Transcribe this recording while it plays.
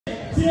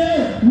So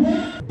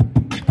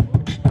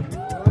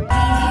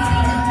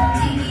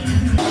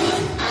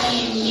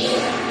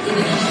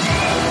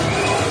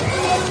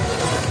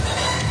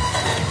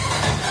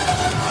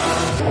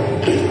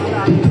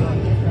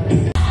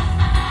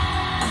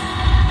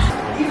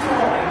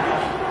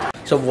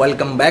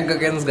welcome back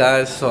again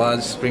guys. सो आज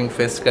spring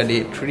fest का day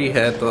 3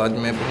 है, तो आज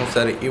मैं बहुत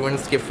सारे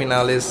इवेंट्स के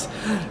फिनालेस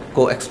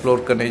को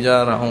एक्सप्लोर करने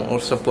जा रहा हूँ और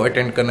सबको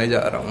अटेंड करने जा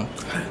रहा हूँ।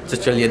 तो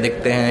चलिए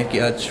देखते हैं कि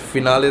आज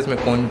फिनालेस में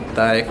कौन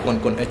होता है, कौन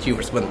कौन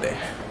अचीवर्स बनते हैं।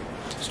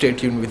 Stay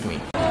tune with me.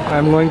 I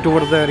am going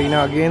towards the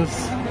arena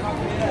against.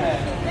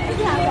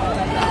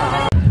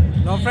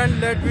 Now friend,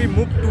 late we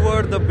move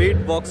toward the beat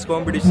box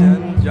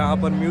competition, जहाँ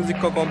पर म्यूजिक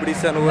का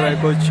कंपटीशन हो रहा है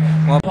कुछ।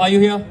 Are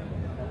you here?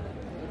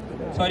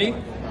 Sorry?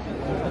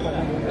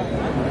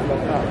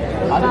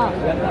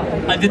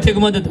 Aditya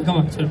Kumar Dutta, come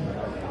on, चलो।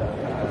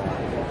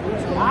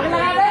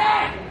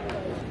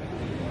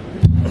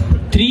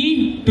 3,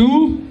 2,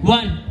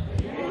 1।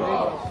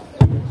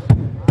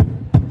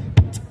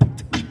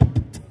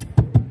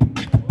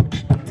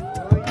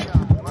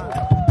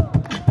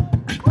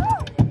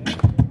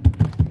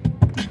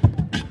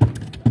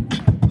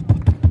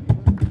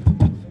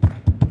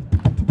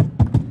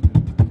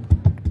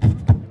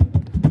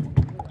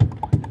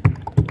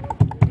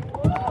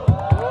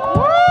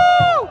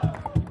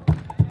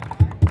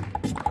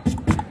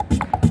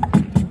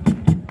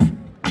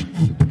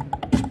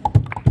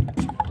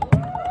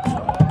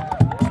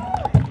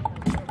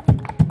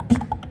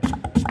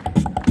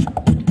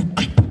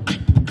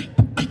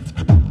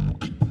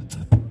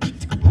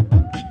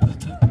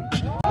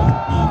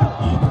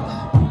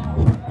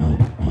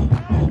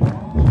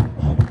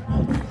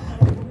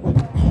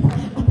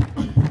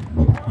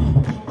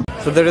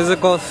 So there is a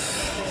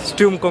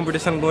costume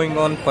competition going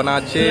on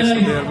Pinachio. So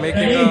they are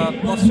making a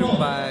costume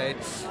by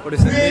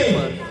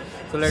paper.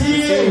 So let's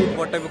see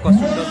what type of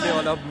costume does they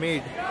all have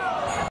made.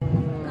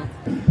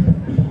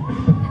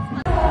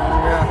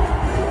 Yeah.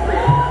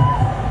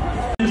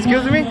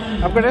 Excuse me,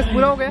 आपका dress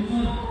पूरा हो गया?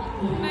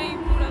 नहीं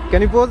पूरा।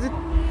 Can you pose it?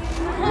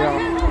 Yeah.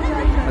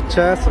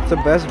 अच्छा है, सबसे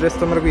best dress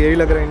तो मेरे को यही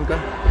लग रहा है इनका।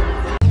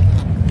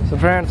 So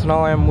friends, now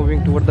I am moving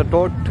toward the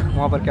tot.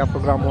 वहाँ पर क्या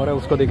प्रोग्राम हो रहा है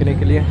उसको देखने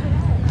के लिए,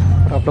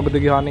 आप लोग को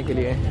दिखाने के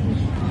लिए।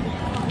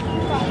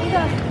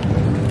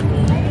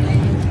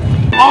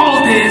 All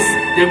this,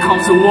 there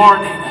comes a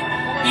warning.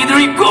 Either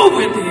you go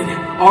with it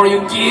or you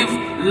give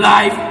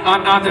life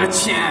another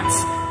chance.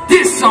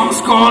 This song's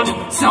called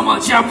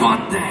Samaja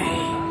Bande.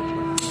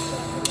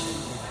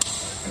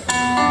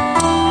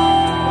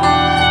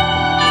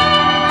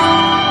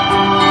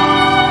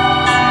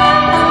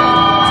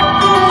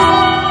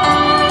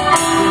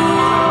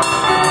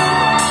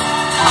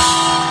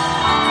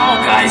 Come on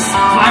guys,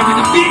 fly with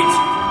the beat.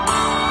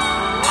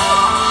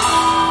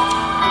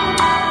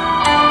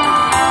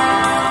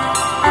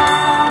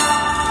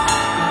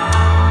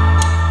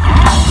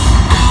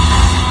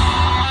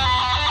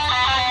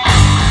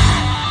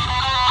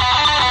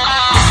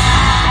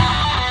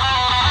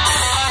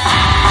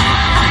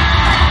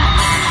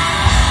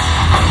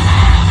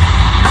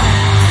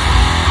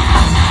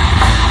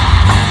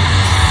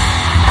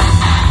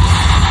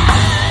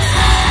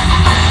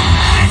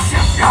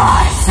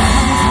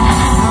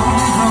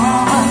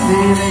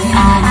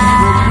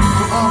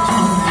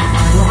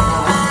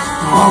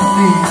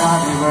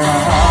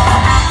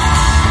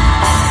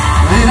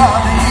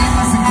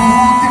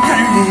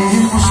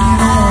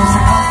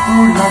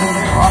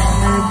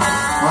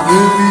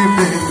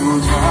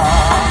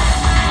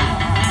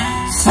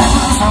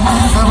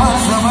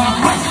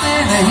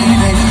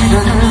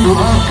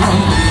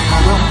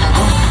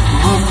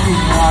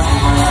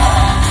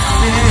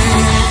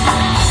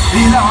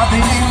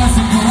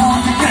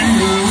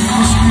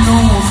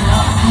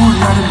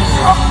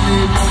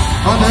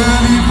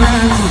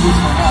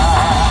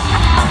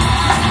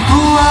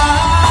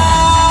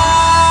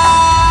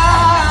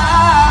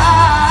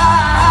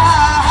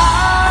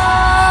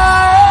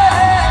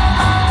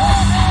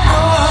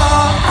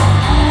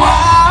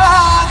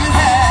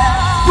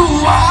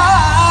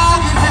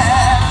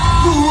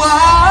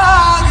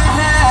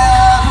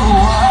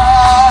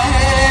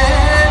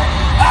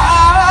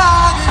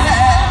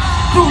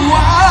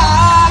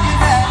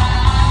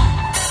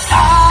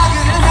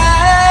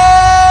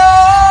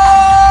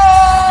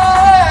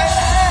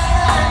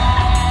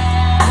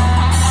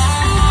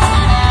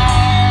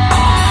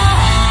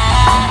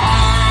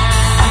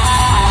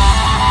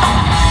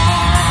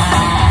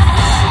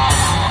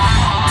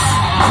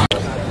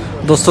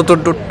 दोस्तों, तो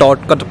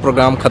टॉट का तो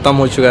प्रोग्राम ख़त्म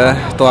हो चुका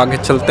है, तो आगे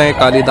चलते हैं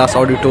कालिदास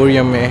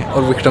ऑडिटोरियम में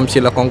और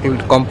विक्रमशिला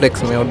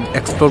कॉम्प्लेक्स में और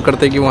एक्सप्लोर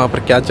करते हैं कि वहाँ पर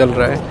क्या चल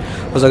रहा है।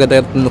 हो सकता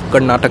है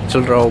नुक्कड़ नाटक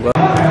चल रहा होगा।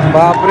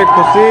 बाप रे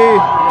खुशी।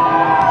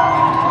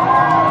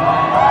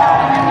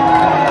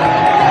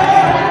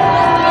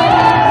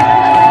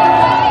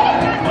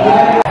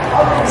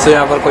 तो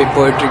यहाँ पर कोई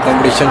पोएट्री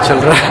कंपटीशन चल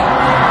रहा है।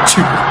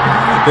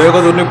 मेरे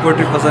को दोनों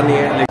पोएट्री पसंद नहीं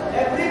है,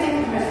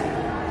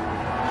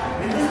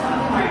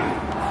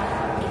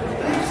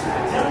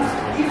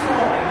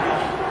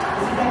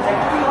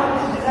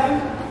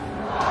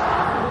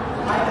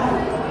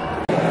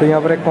 तो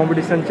यहाँ पर एक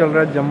कंपटीशन चल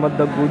रहा है, जम्मत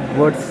द गुड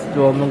वर्ड्स,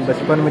 जो हम लोग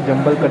बचपन में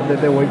जंबल करते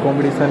थे, वही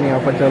कंपटीशन यहाँ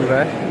पर चल रहा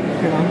है।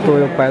 तो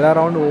पहला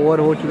राउंड ओवर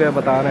हो चुका है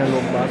बता रहे हैं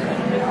लोग बात।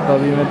 तो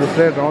अभी मैं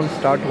दूसरे राउंड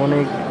स्टार्ट होने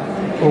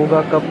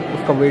होगा कब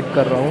उसका वेट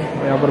कर रहा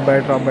हूँ। यहाँ पर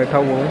बैठा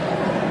हुआ हूँ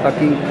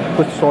ताकि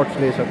कुछ शॉट्स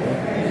ले सकूँ।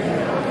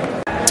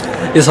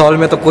 इस हॉल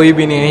में तो कोई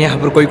भी नहीं है, यहाँ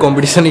पर कोई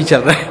कंपटीशन ही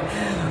चल रहा है।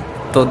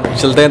 तो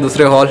चलते हैं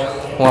दूसरे हॉल,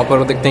 वहाँ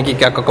पर देखते हैं कि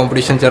क्या का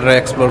कंपटीशन चल रहा है,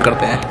 एक्सप्लोर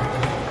करते हैं।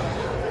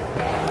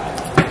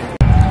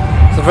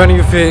 So friend,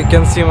 you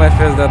can see my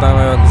face that I'm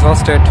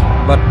exhausted,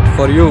 but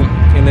for you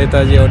in the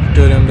IITIAN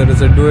auditorium there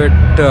is a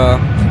duet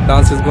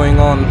dance is going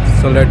on,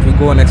 so let me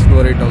go and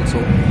explore it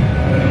also.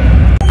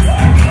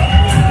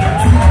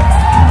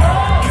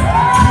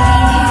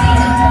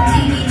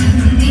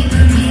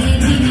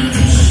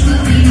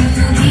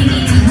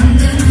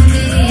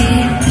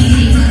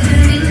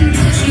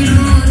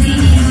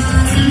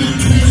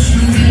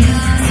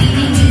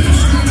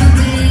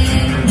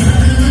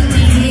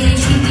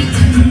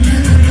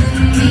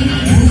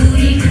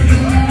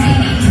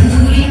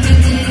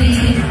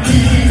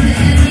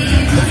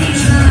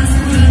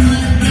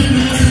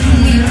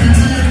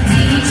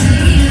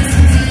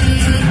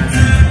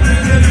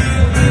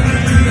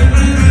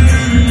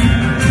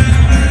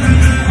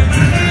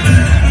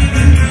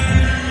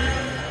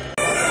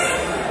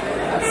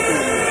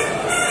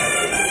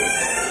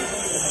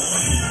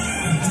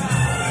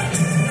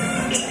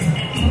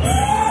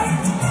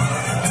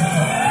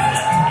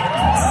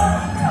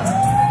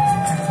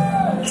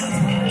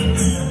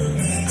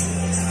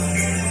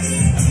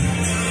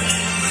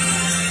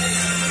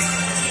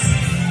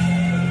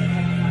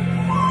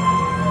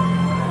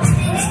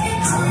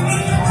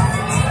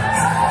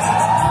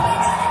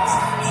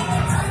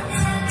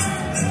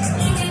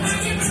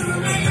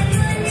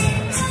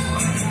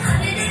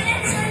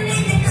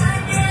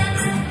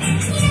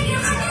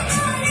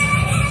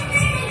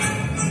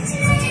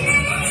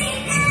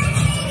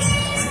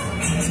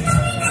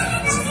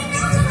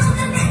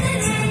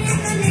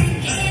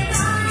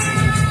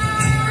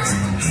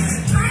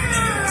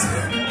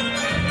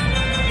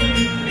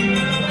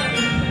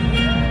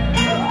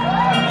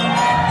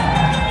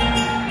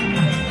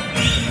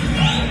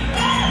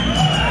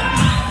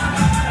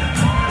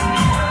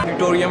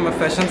 Auditorium में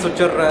fashion show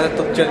चल रहा है,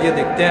 तो चलिए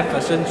देखते हैं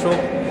fashion show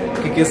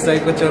कि किस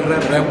टाइप का चल रहा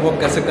है, रैंप वॉक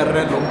कैसे कर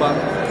रहे हैं लोग बाग।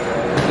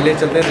 ले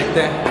चलते हैं,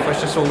 देखते हैं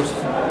fashion show.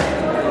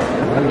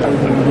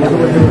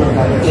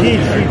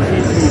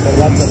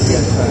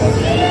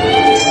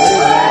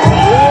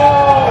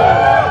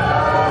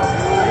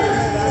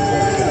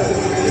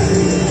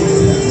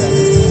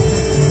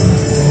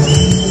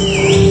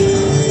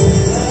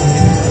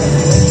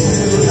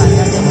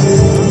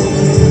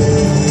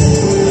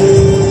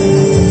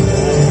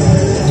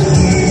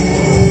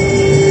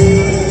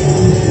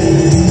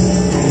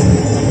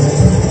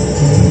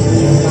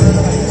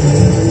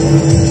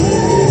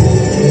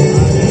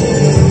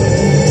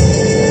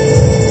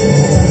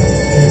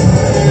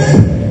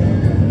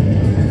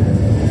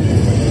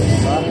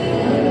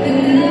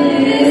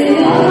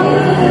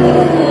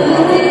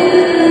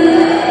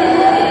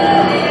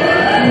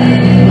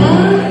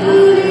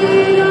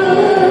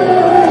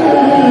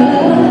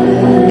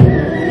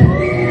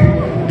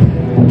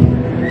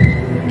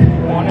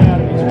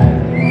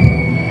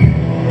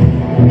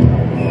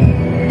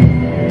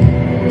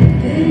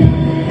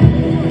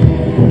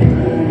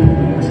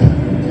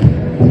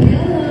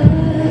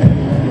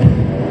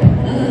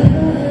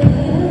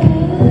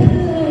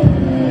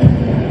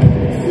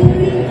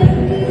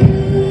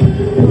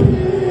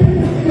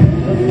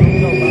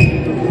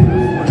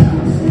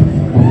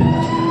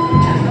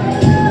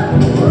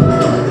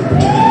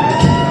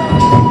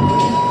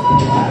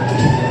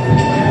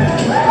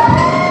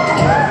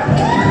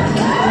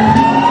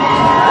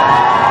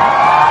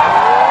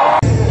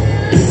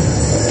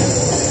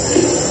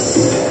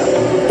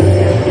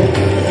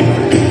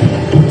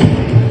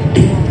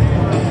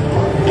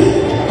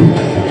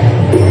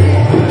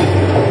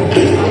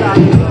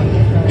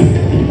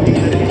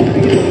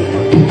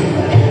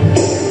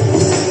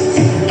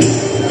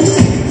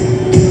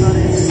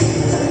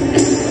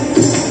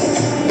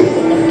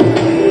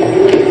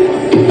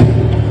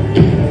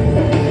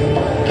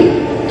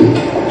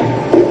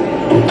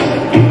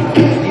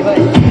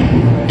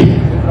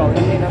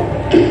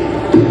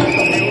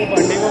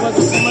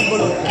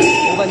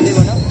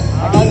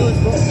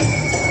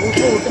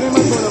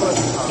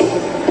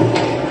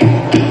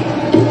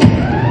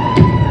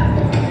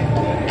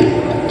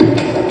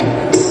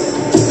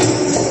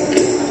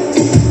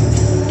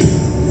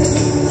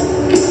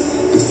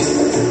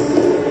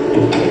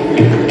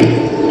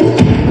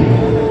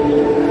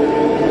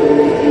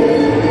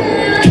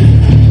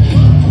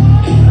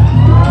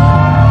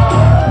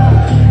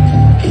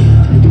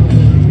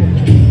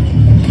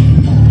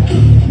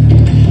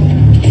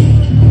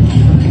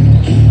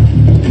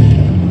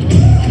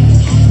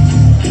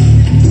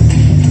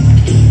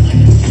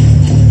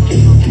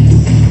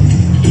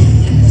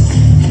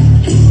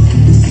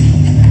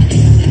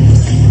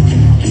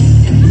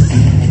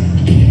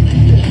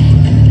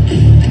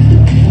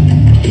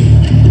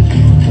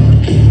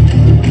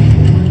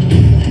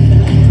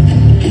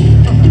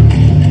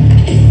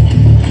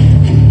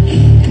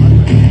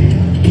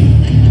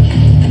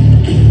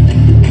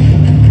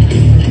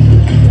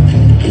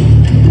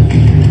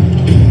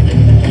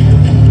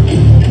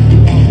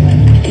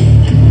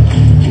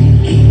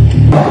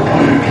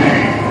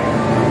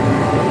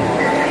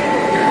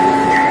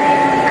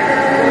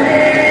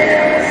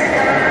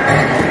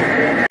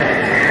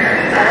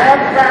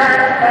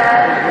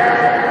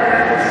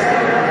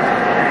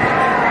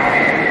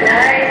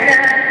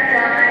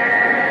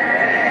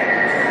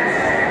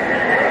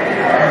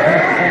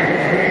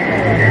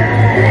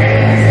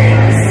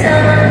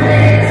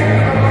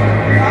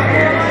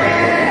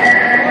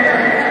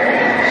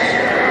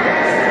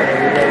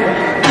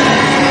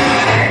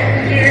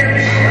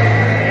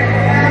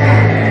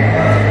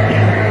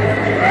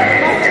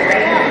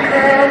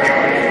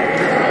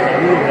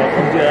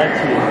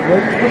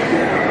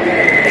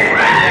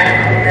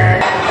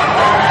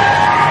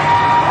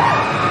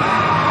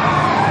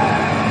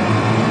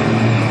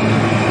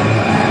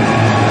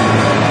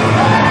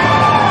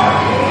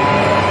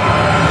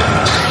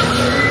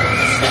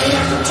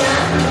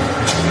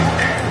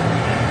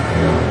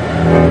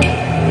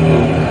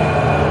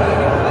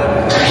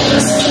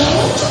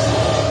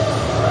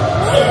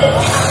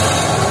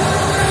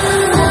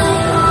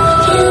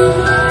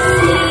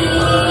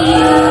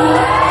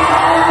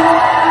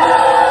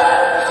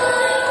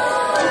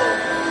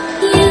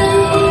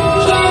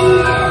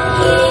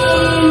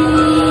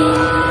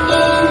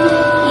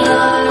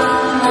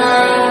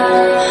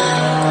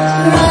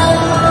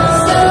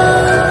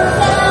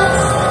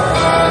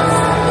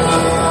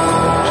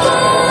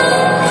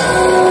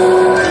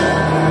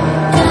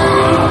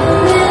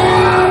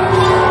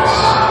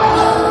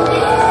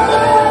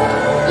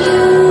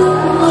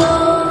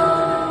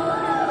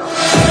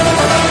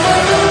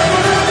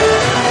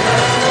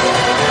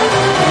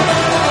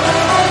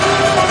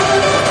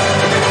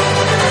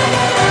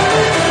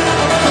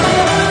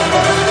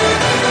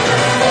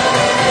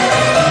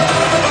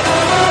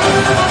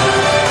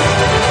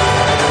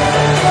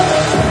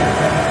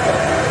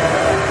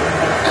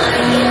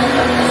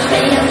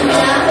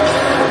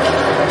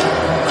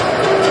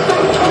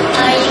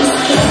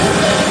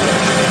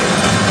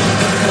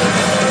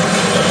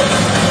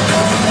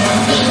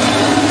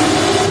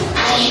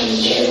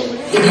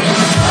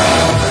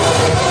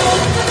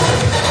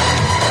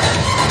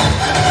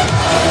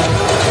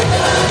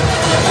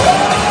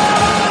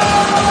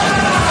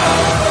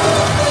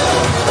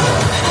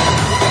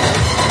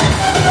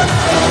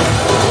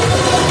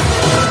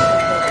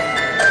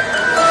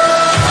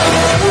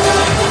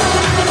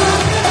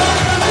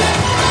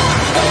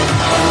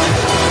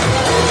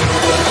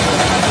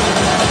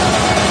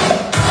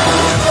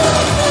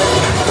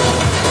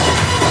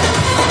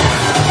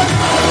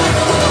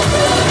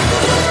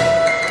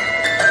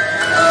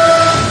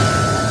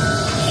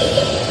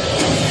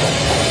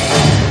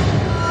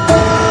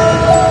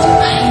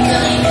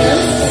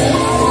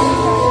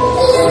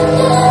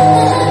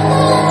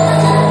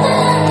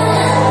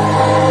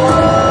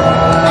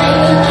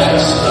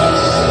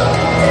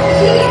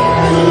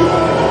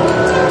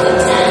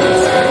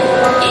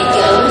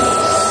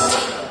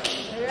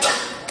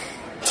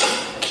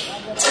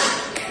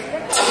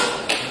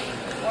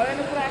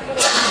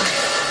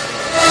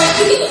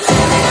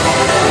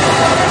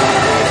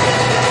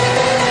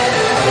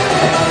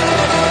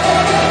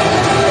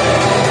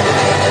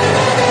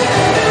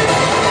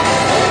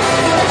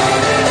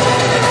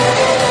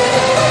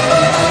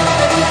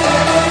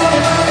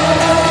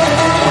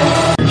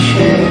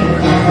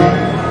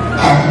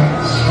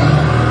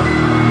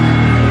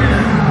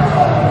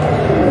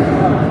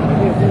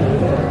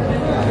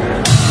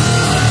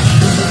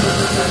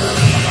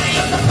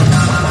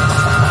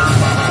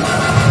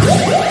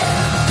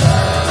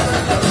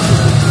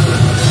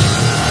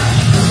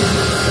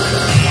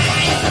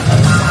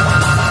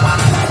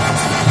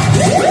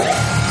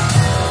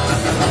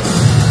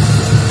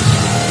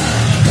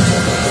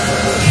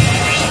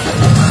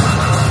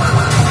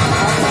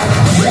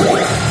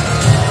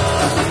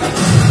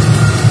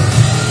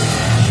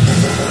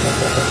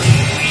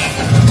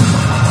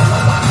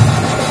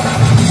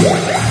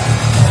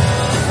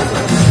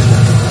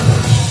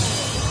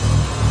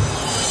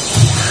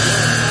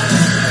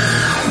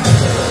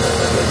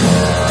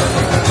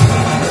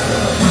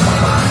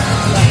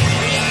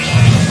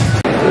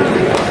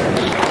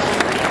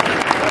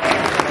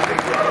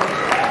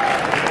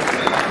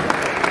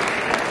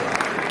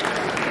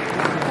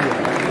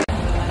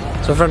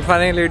 So friend,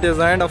 finally it is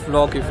the end of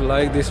vlog. If you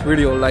like this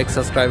video, like,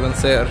 subscribe and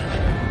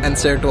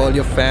share to all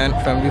your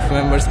family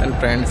members and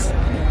friends.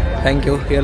 Thank you. Here